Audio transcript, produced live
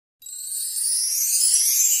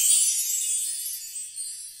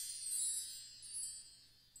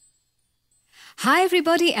Hi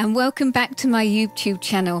everybody and welcome back to my YouTube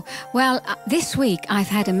channel. Well, this week I've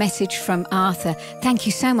had a message from Arthur. Thank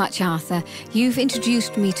you so much, Arthur. You've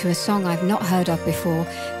introduced me to a song I've not heard of before.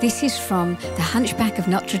 This is from the Hunchback of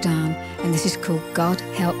Notre and this is called God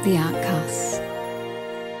Help The Outcasts.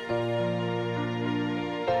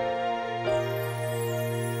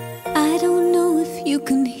 I don't know if you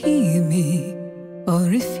can hear me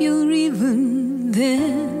or if you're even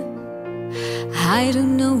there. I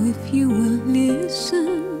don't know if you will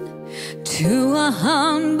listen to a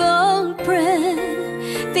humble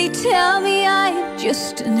prayer. They tell me I'm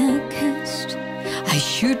just an outcast, I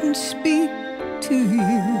shouldn't speak to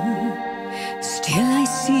you. Still I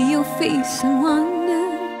see your face and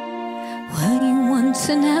wonder, were you once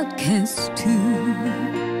an outcast too?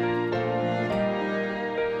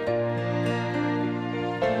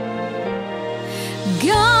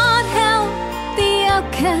 God help the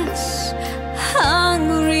outcasts,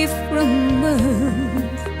 hungry from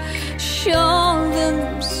birth. Show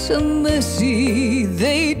them some mercy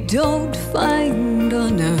they don't find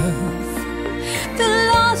on earth. The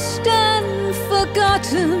lost and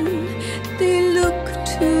forgotten, they look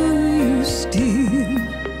to you still.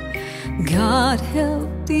 God help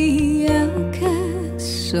the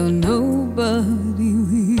outcasts, so nobody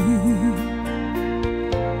will.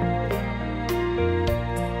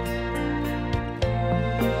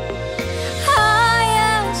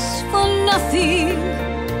 Nothing,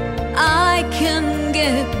 I can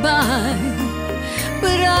get by,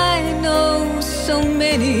 but I know so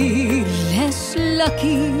many less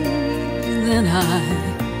lucky than I.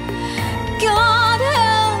 God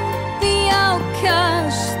help the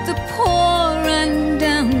outcast, the poor and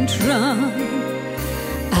downtrodden.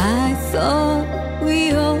 I thought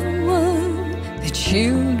we all were the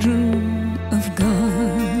children of God.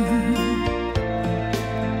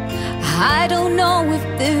 I don't know if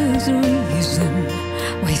there's a reason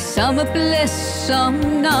why some are blessed,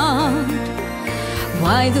 some not.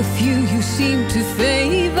 Why the few you seem to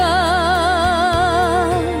favor,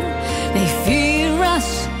 they fear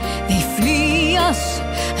us, they flee us,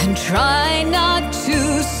 and try not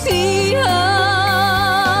to see us.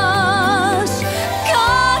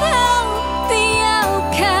 God help the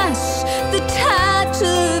outcasts, the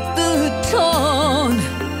tattered, the torn,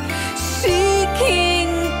 seeking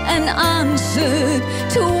an answer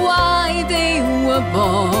to why they were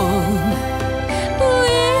born.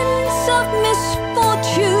 Winds of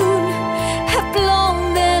misfortune have blown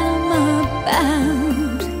them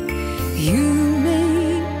about. You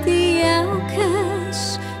made the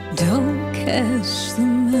outcasts, don't cast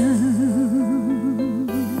them out.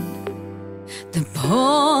 The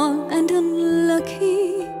poor and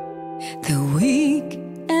unlucky, the weak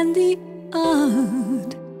and the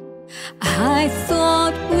odd, I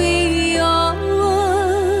thought we all were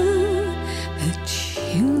the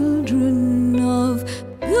children